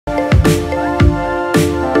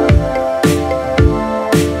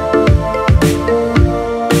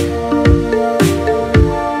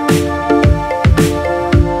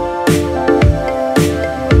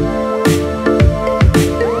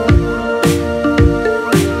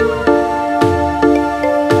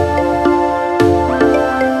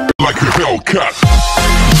like a Hellcat.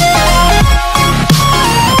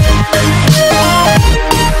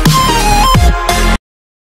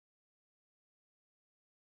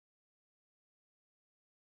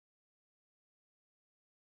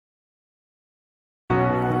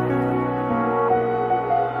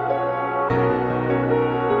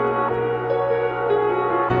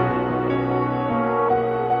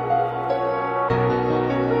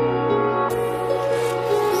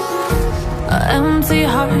 Empty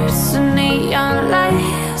hearts and neon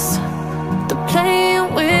lights, they're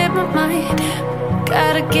playing with my mind.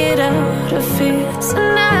 Gotta get out of here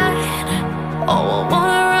tonight. Oh, I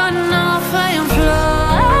wanna run off and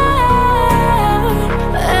fly,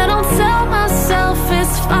 and I'll tell myself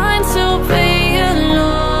it's fine to be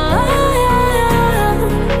alone,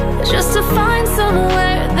 just to find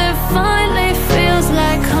somewhere that finally feels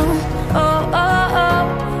like home. Oh, oh, oh,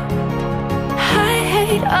 I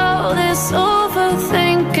hate all this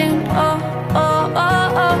overthinking. Oh, oh,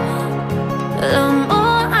 oh, oh. The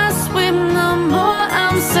more I swim, the more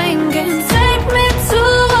I'm sinking. Take me to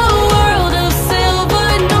a world of silver.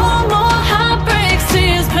 No more heartbreaks,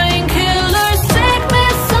 tears, painkillers. Take me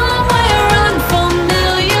somewhere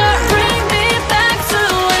unfamiliar. Bring me back to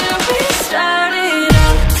where we started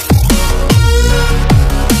out.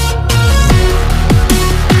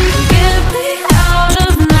 Get me out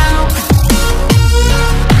of now,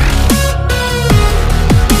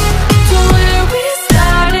 to where we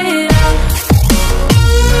started out.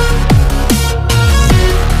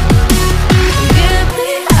 Get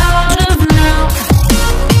me out of now,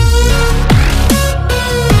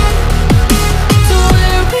 to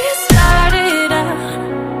where we started out.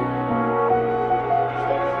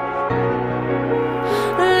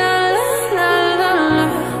 La la la la la,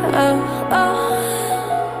 oh, oh.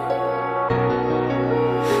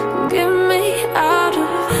 Get me out of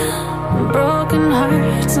broken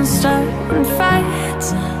hearts and starting fights,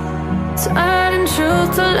 turning truth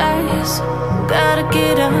to lies. Gotta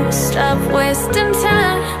get up, stop wasting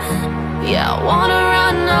time. Yeah, I wanna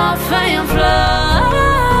run off and fly,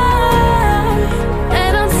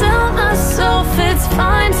 and I'll tell myself it's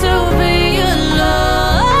fine to be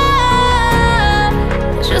alone,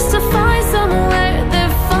 just to find somewhere that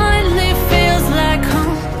finally feels like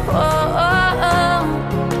home. Oh, oh, oh.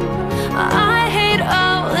 I hate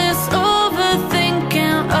all this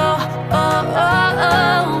overthinking. Oh, oh, oh,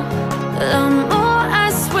 oh. The more I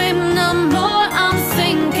swim, the more I'm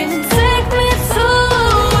sinking. Take me to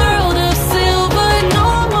a world of silver. No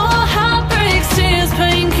more heartbreaks, tears,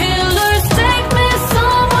 painkillers. Take me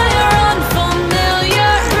somewhere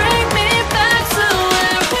unfamiliar. Bring me back to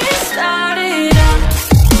where we started out.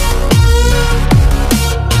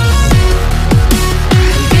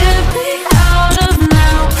 Get me out of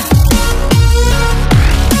now,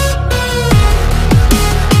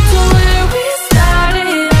 to where we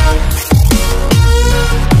started out.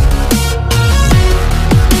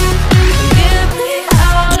 Get me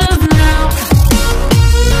out of now,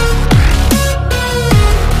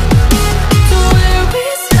 to where we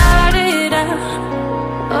started out.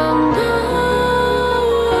 Oh no,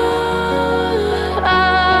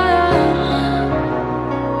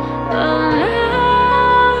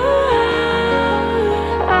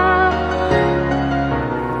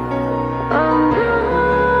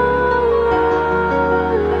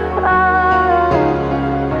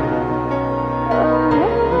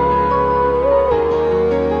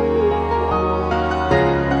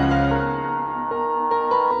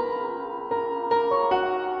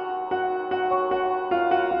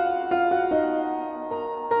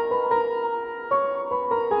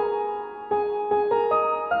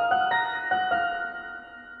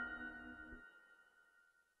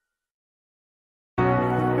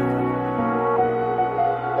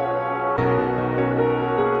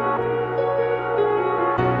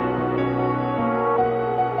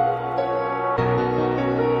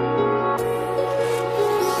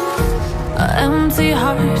 empty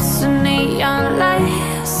hearts and neon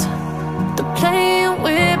lights, they're playing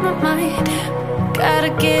with my mind. Gotta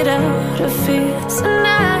get out of here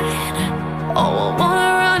tonight. Oh, I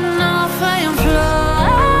wanna run off and fly,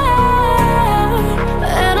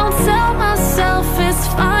 and I'll tell myself it's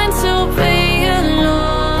fine to be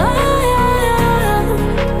alone,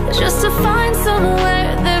 just to find somewhere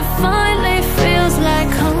that finally feels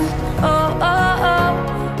like home. Oh, oh, oh.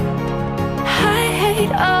 I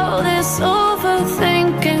hate all this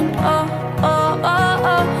overthinking. Oh, oh,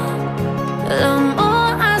 oh, oh. The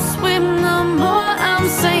more I swim, the more I'm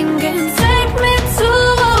sinking. Take me to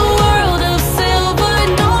a world of silver.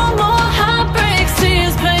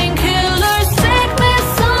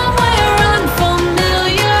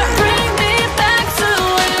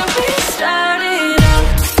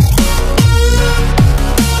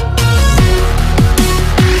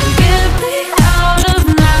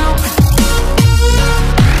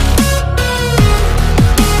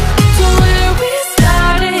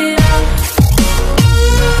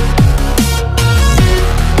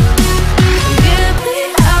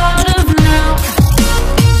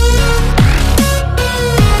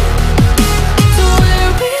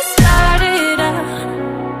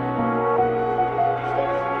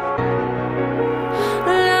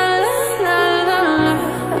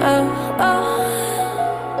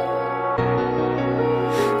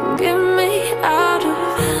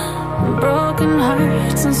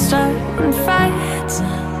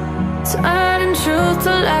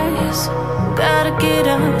 boys, gotta get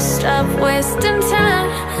up, stop wasting time.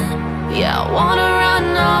 Yeah, I wanna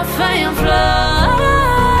run off and fly.